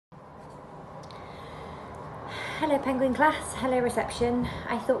Hello Penguin class, hello reception.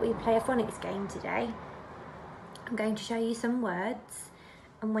 I thought we'd play a phonics game today. I'm going to show you some words,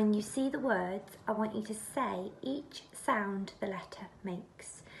 and when you see the words, I want you to say each sound the letter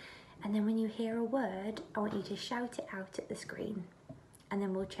makes. And then when you hear a word, I want you to shout it out at the screen, and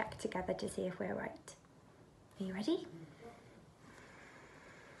then we'll check together to see if we're right. Are you ready?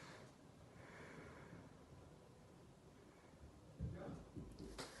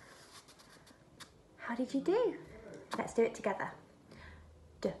 How did you do? Let's do it together.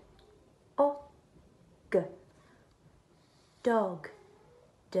 D-o-g, dog,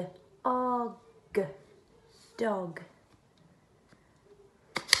 d-o-g, dog.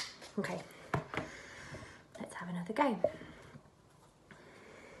 Okay, let's have another go.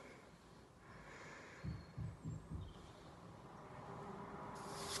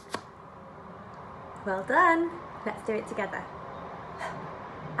 Well done. Let's do it together.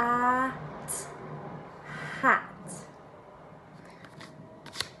 At, hat.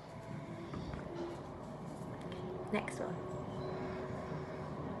 Next one.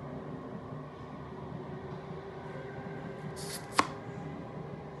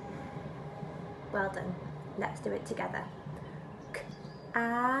 Well done. Let's do it together.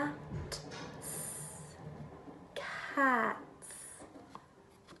 Cat, cats.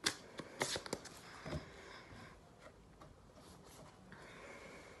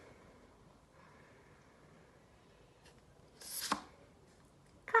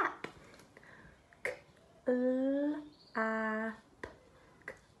 Clap. Clap,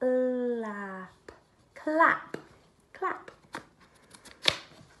 clap, clap, clap.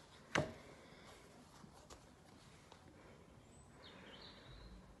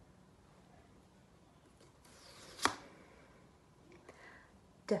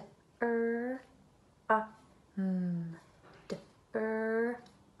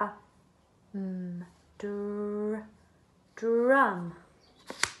 Drum.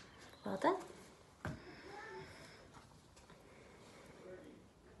 Well done.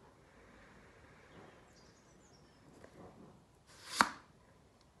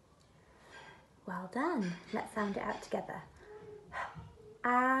 Well done. Let's sound it out together.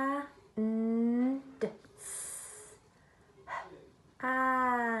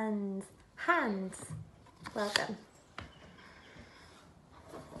 And hands. Well done.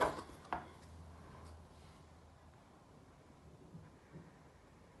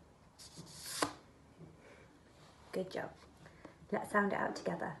 Good job. Let's sound it out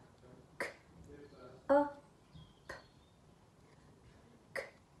together. K-up,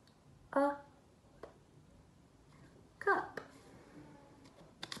 k-up, cup.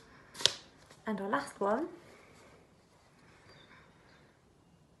 And our last one.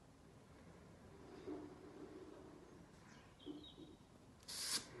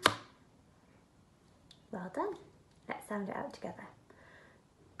 Well done. Let's sound it out together.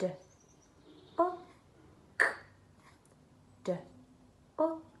 D-o-k,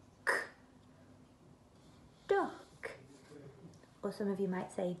 d-o-k, duck. Or some of you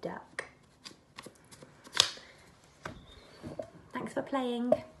might say duck. Thanks for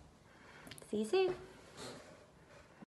playing. See you soon.